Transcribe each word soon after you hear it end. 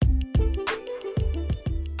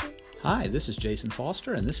Hi, this is Jason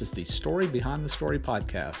Foster, and this is the Story Behind the Story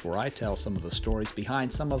podcast, where I tell some of the stories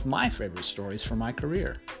behind some of my favorite stories from my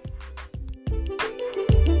career.